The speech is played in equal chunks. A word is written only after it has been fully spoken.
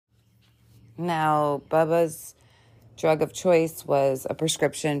Now, Bubba's drug of choice was a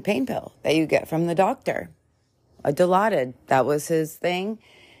prescription pain pill that you get from the doctor. A Dilaudid, that was his thing.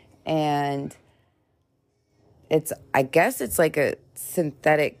 And I guess it's like a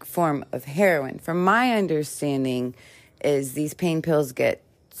synthetic form of heroin. From my understanding is these pain pills get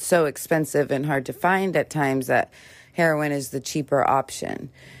so expensive and hard to find at times that heroin is the cheaper option.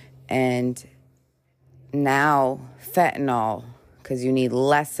 And now fentanyl, because you need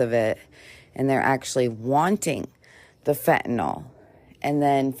less of it, and they're actually wanting the fentanyl. And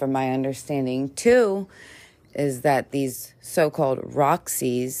then from my understanding too, is that these so-called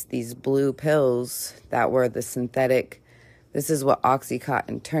Roxys, these blue pills that were the synthetic, this is what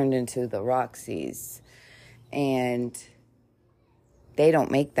Oxycontin turned into, the Roxys. And they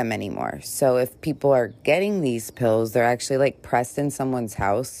don't make them anymore. So if people are getting these pills, they're actually like pressed in someone's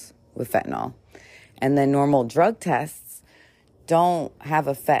house with fentanyl. And then normal drug tests don't have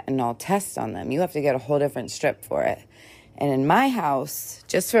a fentanyl test on them. You have to get a whole different strip for it. And in my house,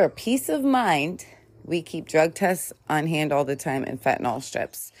 just for a peace of mind, we keep drug tests on hand all the time and fentanyl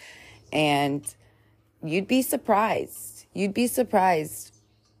strips. And you'd be surprised. You'd be surprised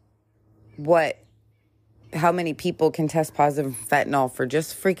how many people can test positive for fentanyl for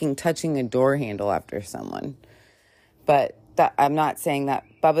just freaking touching a door handle after someone. But I'm not saying that.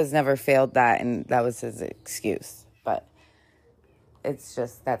 Bubba's never failed that, and that was his excuse. But it's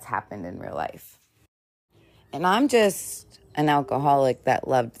just, that's happened in real life. And I'm just an alcoholic that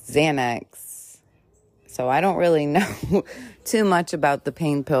loved Xanax. So I don't really know too much about the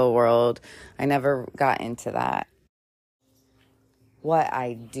pain pill world. I never got into that. What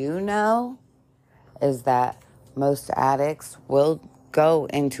I do know is that most addicts will go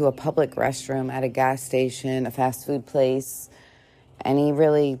into a public restroom at a gas station, a fast food place, any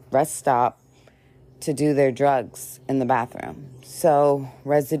really rest stop to do their drugs in the bathroom. So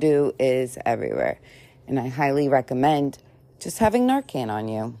residue is everywhere. And I highly recommend just having Narcan on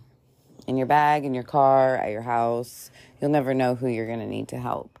you. In your bag, in your car, at your house. You'll never know who you're going to need to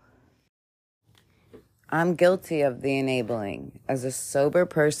help. I'm guilty of the enabling. As a sober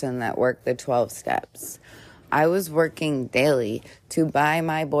person that worked the 12 steps, I was working daily to buy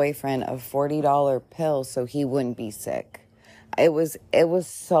my boyfriend a $40 pill so he wouldn't be sick. It was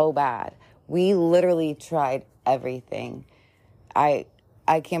so bad. We literally tried everything. I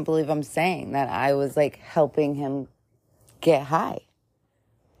can't believe I'm saying that I was like helping him get high.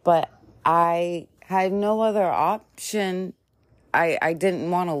 But I had no other option. I didn't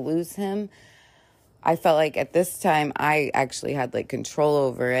want to lose him. I felt like at this time I actually had like control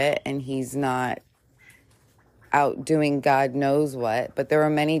over it, and he's not out doing God knows what. But there were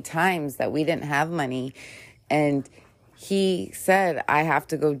many times that we didn't have money, and he said, I have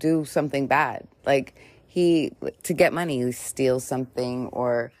to go do something bad. Like to get money, steal something,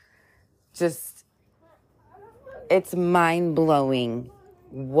 or just, it's mind-blowing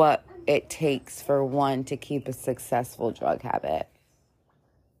what it takes for one to keep a successful drug habit.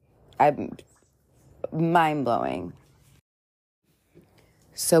 I'm mind-blowing.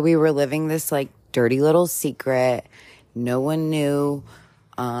 So we were living this like dirty little secret. No one knew.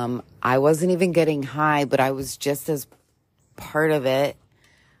 I wasn't even getting high, but I was just as part of it.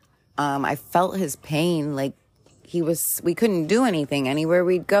 I felt his pain. Like we couldn't do anything. Anywhere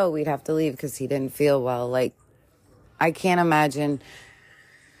we'd go, we'd have to leave because he didn't feel well. Like, I can't imagine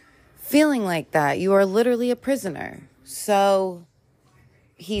feeling like that. You are literally a prisoner. So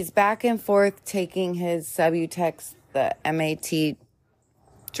he's back and forth taking his Subutex, the MAT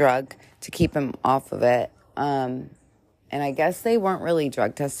drug, to keep him off of it. And I guess they weren't really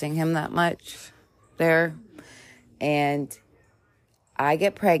drug testing him that much there. And I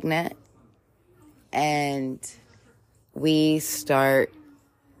get pregnant, and we start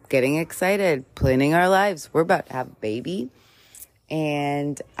getting excited, planning our lives. We're about to have a baby.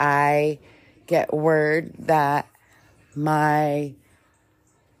 And I get word that my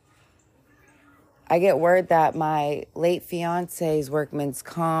late fiance's workman's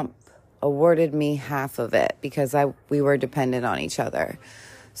comp awarded me half of it because we were dependent on each other.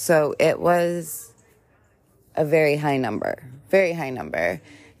 So it was a very high number.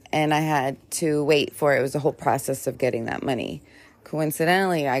 And I had to wait for it. It was a whole process of getting that money.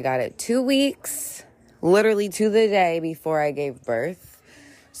 Coincidentally, I got it 2 weeks, literally to the day before I gave birth.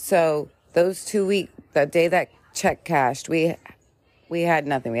 So those 2 weeks, the day that check cashed, we had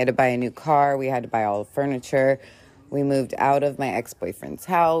nothing. We had to buy a new car. We had to buy all the furniture. We moved out of my ex-boyfriend's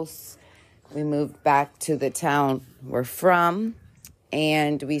house. We moved back to the town we're from,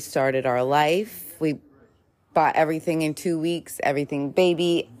 and we started our life. We bought everything in 2 weeks, everything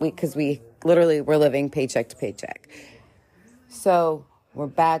baby, because we literally were living paycheck to paycheck. So we're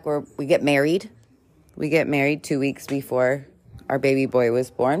back. We get married. We get married 2 weeks before our baby boy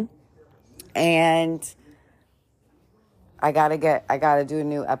was born. And I gotta do a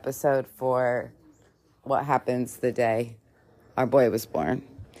new episode for what happens the day our boy was born.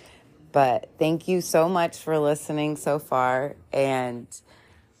 But thank you so much for listening so far. And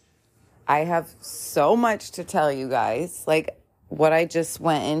I have so much to tell you guys. Like what I just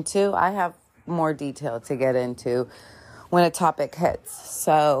went into, I have more detail to get into when a topic hits.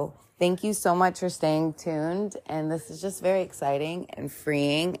 So thank you so much for staying tuned. And this is just very exciting and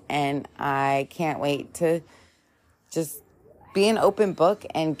freeing. And I can't wait to just be an open book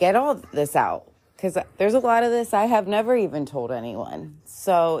and get all this out. Because there's a lot of this I have never even told anyone.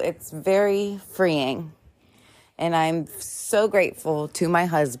 So it's very freeing. And I'm so grateful to my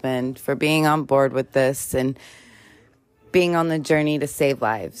husband for being on board with this and being on the journey to save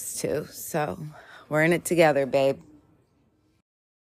lives too. So we're in it together, babe.